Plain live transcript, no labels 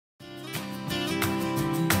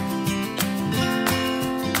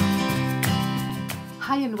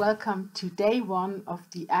Hi and welcome to day one of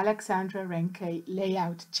the Alexandra Renke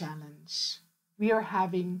Layout Challenge. We are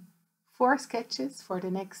having 4 sketches for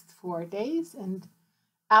the next 4 days, and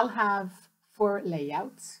I'll have 4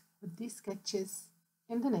 layouts with these sketches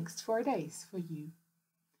in the next 4 days for you.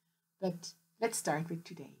 But let's start with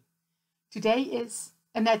today. Today is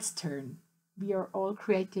Annette's turn. We are all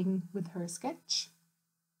creating with her sketch,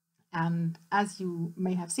 and as you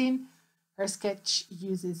may have seen, her sketch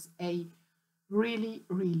uses a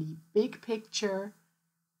really big picture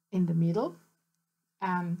in the middle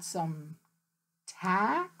and some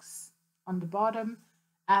tags on the bottom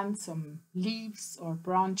and some leaves or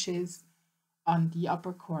branches on the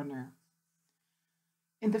upper corner.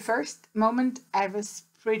 In the first moment, I was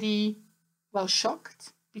pretty well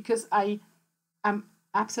shocked because I am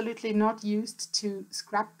absolutely not used to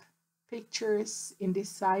scrap pictures in this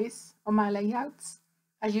size on my layouts.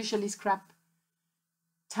 I usually scrap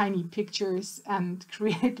tiny pictures and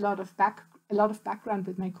create a lot of background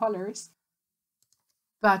with my colors.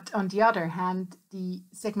 But on the other hand, the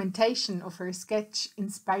segmentation of her sketch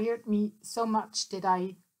inspired me so much that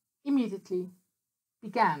I immediately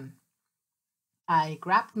began. I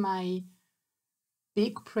grabbed my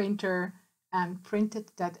big printer and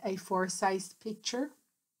printed that A4 sized picture.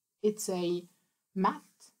 It's a matte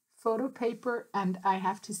photo paper, and I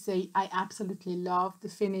have to say I absolutely love the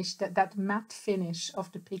finish, that matte finish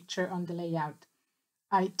of the picture on the layout.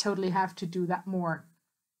 I totally have to do that more.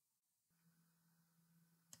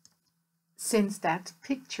 Since that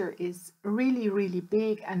picture is really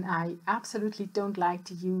big and I absolutely don't like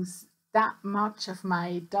to use that much of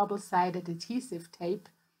my double-sided adhesive tape,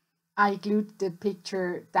 I glued the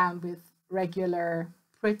picture down with regular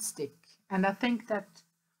Pritt stick, and I think that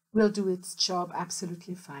will do its job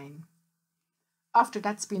absolutely fine. After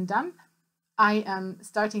that's been done, I am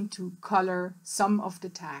starting to color some of the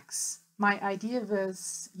tags. My idea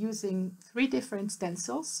was using 3 different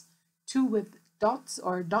stencils, 2 with dots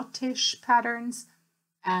or dottish patterns,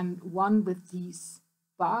 and 1 with these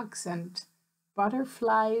bugs and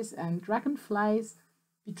butterflies and dragonflies,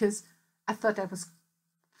 because I thought that was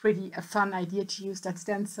a fun idea to use that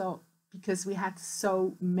stencil, because we had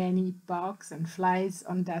so many bugs and flies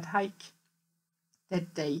on that hike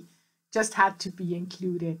that they just had to be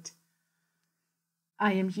included.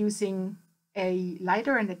 I am using a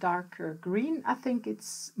lighter and a darker green. I think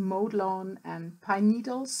it's mowed lawn and pine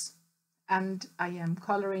needles, and I am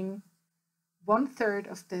coloring 1/3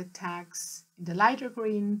 of the tags in the lighter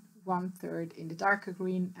green, 1/3 in the darker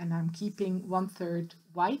green, and I'm keeping 1/3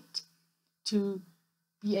 white to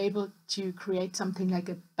be able to create something like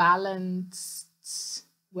a balanced,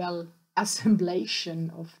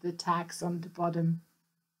 assemblation of the tags on the bottom.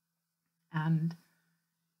 And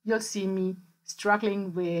you'll see me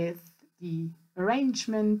struggling with the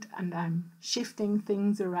arrangement, and I'm shifting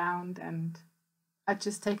things around, and I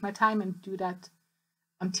just take my time and do that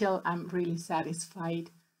until I'm really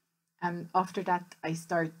satisfied. And after that, I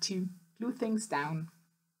start to glue things down.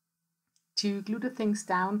 To glue the things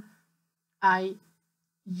down, I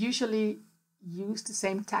usually use the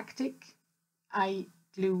same tactic. I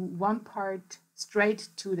glue one part straight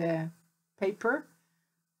to the paper,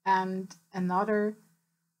 and another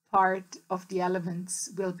part of the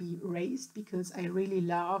elements will be raised, because I really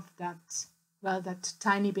love that, that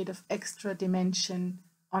tiny bit of extra dimension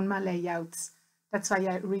on my layouts. That's why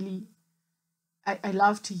I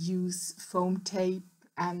love to use foam tape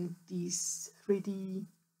and these 3D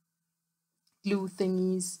glue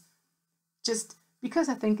thingies, just because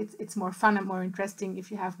I think it's more fun and more interesting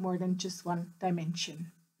if you have more than just one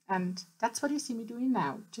dimension. And that's what you see me doing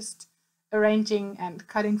now, just arranging and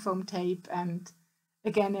cutting foam tape and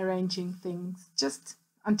again arranging things just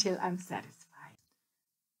until I'm satisfied.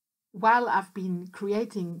 While I've been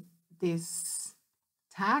creating this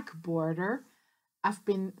tag border, I've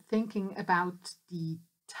been thinking about the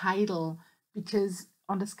title, because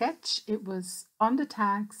on the sketch it was on the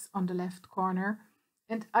tags on the left corner,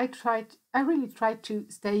 and I really tried to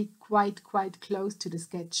stay quite close to the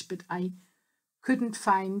sketch, but I couldn't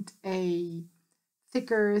find a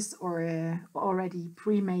stickers or a already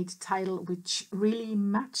pre-made title which really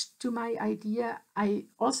matched to my idea. I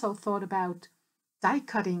also thought about die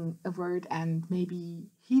cutting a word and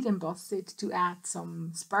maybe heat emboss it to add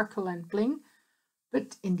some sparkle and bling,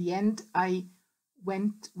 but in the end I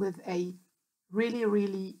went with a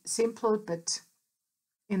really simple but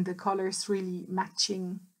in the colors really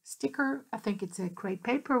matching sticker. I think it's a great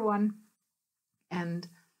paper one, and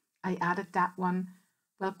I added that one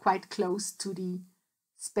quite close to the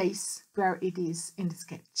space where it is in the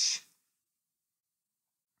sketch.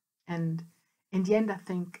 And in the end, I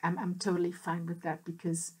think I'm totally fine with that,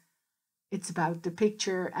 because it's about the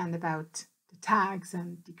picture and about the tags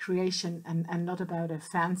and the creation, and not about a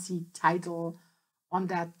fancy title on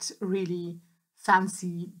that really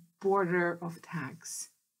fancy border of tags.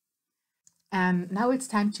 And now it's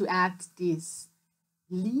time to add this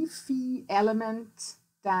leafy element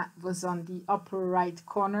that was on the upper right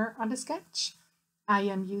corner on the sketch. I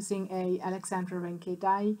am using a Alexandra Renke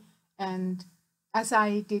die, and as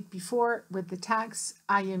I did before with the tags,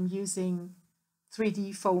 I am using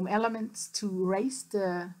 3D foam elements to raise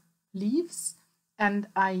the leaves, and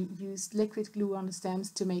I used liquid glue on the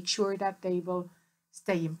stems to make sure that they will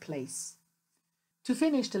stay in place. To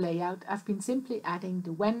finish the layout, I've been simply adding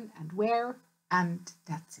the when and where, and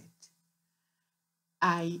that's it.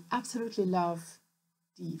 I absolutely love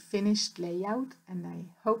the finished layout, and I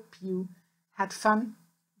hope you had fun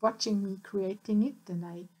watching me creating it, and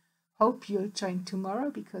I hope you'll join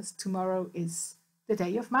tomorrow, because tomorrow is the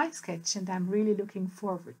day of my sketch and I'm really looking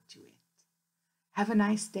forward to it. Have a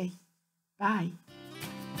nice day. Bye.